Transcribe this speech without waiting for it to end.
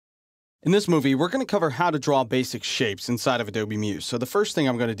In this movie, we're going to cover how to draw basic shapes inside of Adobe Muse. So the first thing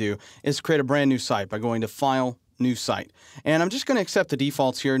I'm going to do is create a brand new site by going to File, New Site. And I'm just going to accept the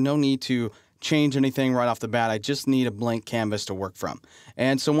defaults here. No need to change anything right off the bat. I just need a blank canvas to work from.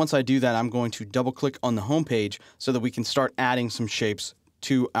 And so once I do that, I'm going to double click on the home page so that we can start adding some shapes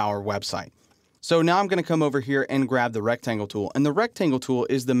to our website. So now I'm going to come over here and grab the rectangle tool. And the rectangle tool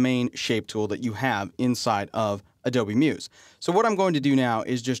is the main shape tool that you have inside of Adobe Muse. So what I'm going to do now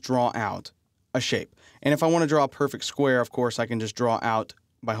is just draw out a shape. And if I want to draw a perfect square, of course, I can just draw out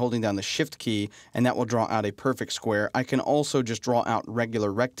by holding down the Shift key, and that will draw out a perfect square. I can also just draw out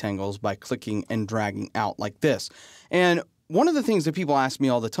regular rectangles by clicking and dragging out like this. And one of the things that people ask me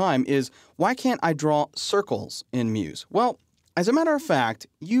all the time is, why can't I draw circles in Muse? Well, as a matter of fact,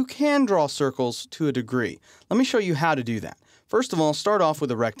 you can draw circles to a degree. Let me show you how to do that. First of all, start off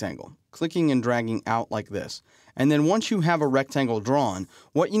with a rectangle, clicking and dragging out like this. And then once you have a rectangle drawn,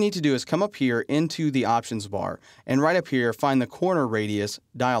 what you need to do is come up here into the options bar, and right up here, find the corner radius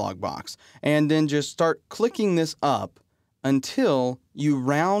dialog box. And then just start clicking this up until you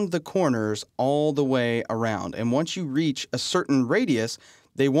round the corners all the way around. And once you reach a certain radius,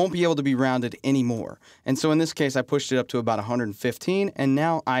 they won't be able to be rounded anymore. And so in this case, I pushed it up to about 115, and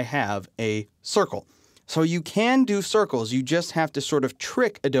now I have a circle. So you can do circles, you just have to sort of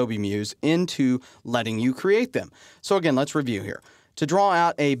trick Adobe Muse into letting you create them. So again, let's review here. To draw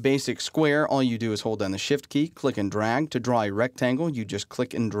out a basic square, all you do is hold down the Shift key, click and drag. To draw a rectangle, you just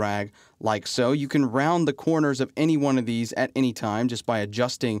click and drag like so. You can round the corners of any one of these at any time just by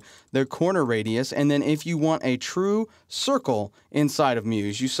adjusting their corner radius. And then if you want a true circle inside of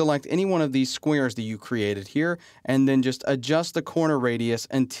Muse, you select any one of these squares that you created here and then just adjust the corner radius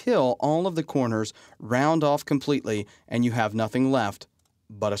until all of the corners round off completely and you have nothing left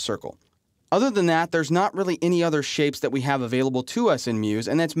but a circle. Other than that, there's not really any other shapes that we have available to us in Muse,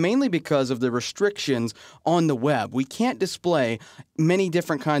 and that's mainly because of the restrictions on the web. We can't display many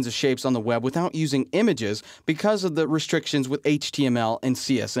different kinds of shapes on the web without using images because of the restrictions with HTML and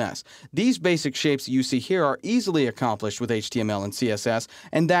CSS. These basic shapes that you see here are easily accomplished with HTML and CSS,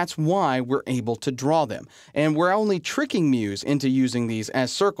 and that's why we're able to draw them. And we're only tricking Muse into using these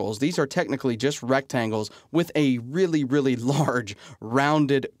as circles. These are technically just rectangles with a really, really large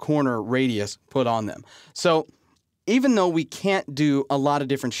rounded corner radius put on them. So even though we can't do a lot of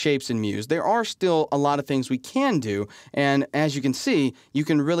different shapes in Muse, there are still a lot of things we can do. And as you can see, you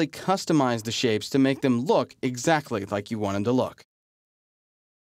can really customize the shapes to make them look exactly like you want them to look.